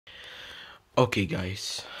Okay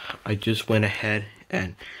guys, I just went ahead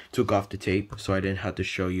and took off the tape so I didn't have to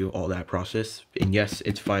show you all that process. And yes,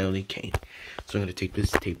 it's finally came. So I'm going to take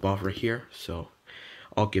this tape off right here. So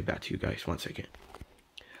I'll get back to you guys 1 second.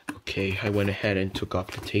 Okay, I went ahead and took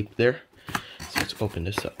off the tape there. So let's open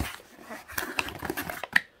this up.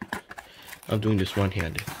 I'm doing this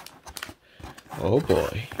one-handed. Oh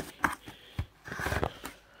boy.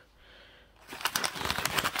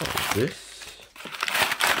 This.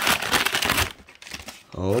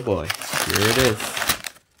 Oh boy, here it is.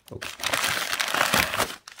 Oh.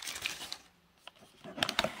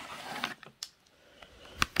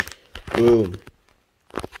 Boom.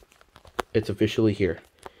 It's officially here.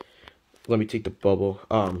 Let me take the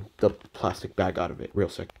plastic bag out of it real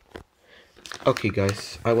quick. Okay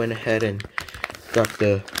guys, I went ahead and got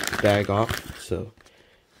the bag off, so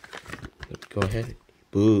let's go ahead.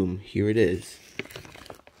 Boom, here it is.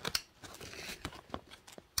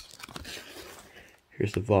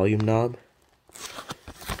 Here's the volume knob.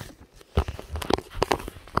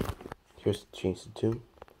 Here's change the tune.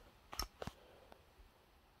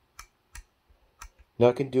 Now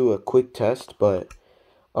I can do a quick test, but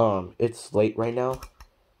it's late right now.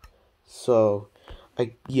 So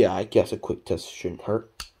I guess a quick test shouldn't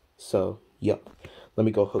hurt. So yep. Let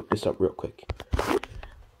me go hook this up real quick.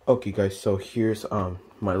 Okay guys, so here's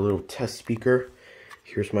my little test speaker.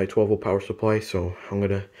 Here's my 12-volt power supply, so I'm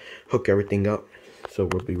gonna hook everything up so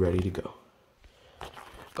we'll be ready to go.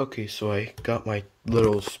 Okay, so I got my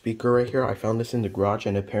little speaker right here. I found this in the garage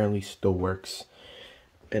and apparently still works.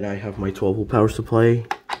 And I have my 12-volt power supply.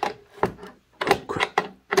 Oh,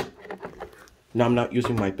 crap. Now I'm not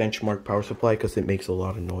using my benchmark power supply because it makes a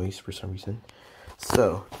lot of noise for some reason.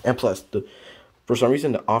 So, and plus, for some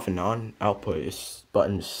reason the off and on output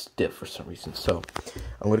button is stiff for some reason. So,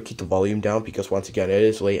 I'm going to keep the volume down because once again, it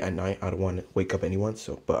is late at night. I don't want to wake up anyone.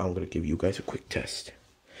 So, but I'm going to give you guys a quick test.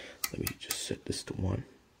 Let me just set this to 1.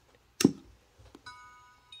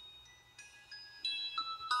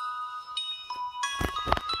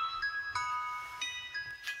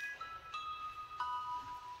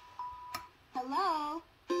 Hello?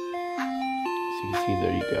 So you can see,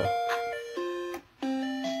 there you go.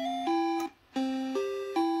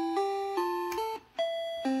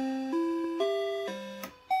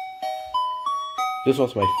 This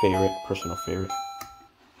one's my favorite, personal favorite.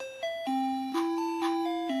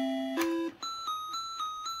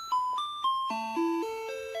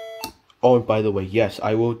 Oh, and by the way, yes,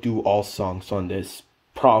 I will do all songs on this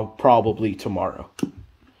probably tomorrow.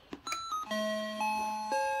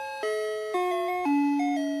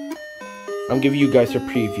 I'm giving you guys a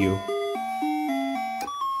preview.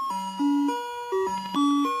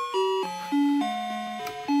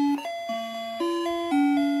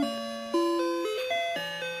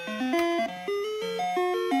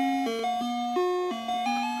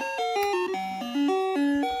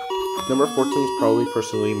 Number 14 is probably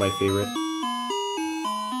personally my favorite.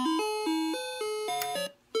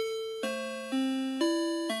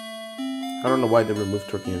 I don't know why they removed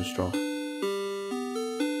Turkey and Straw.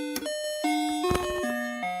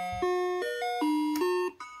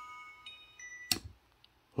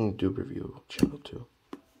 I'm gonna do a review of channel 2.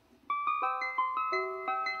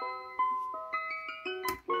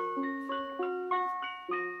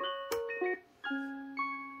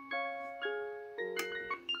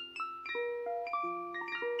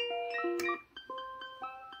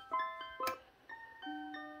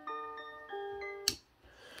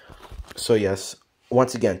 So yes,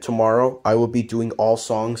 once again, tomorrow I will be doing all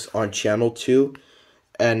songs on channel 2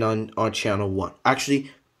 and on channel 1.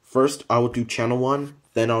 Actually, first I will do channel 1,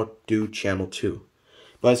 then I'll do channel 2.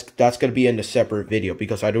 But that's going to be in a separate video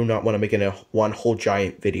because I do not want to make it a one whole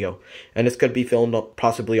giant video. And it's going to be filmed up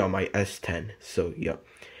possibly on my S10. So yeah.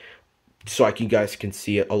 So you guys can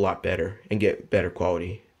see it a lot better and get better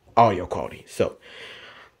quality, audio quality. So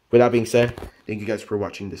with that being said, thank you guys for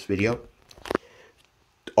watching this video.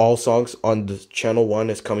 All songs on the channel 1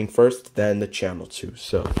 is coming first, then the channel 2.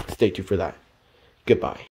 So stay tuned for that. Goodbye.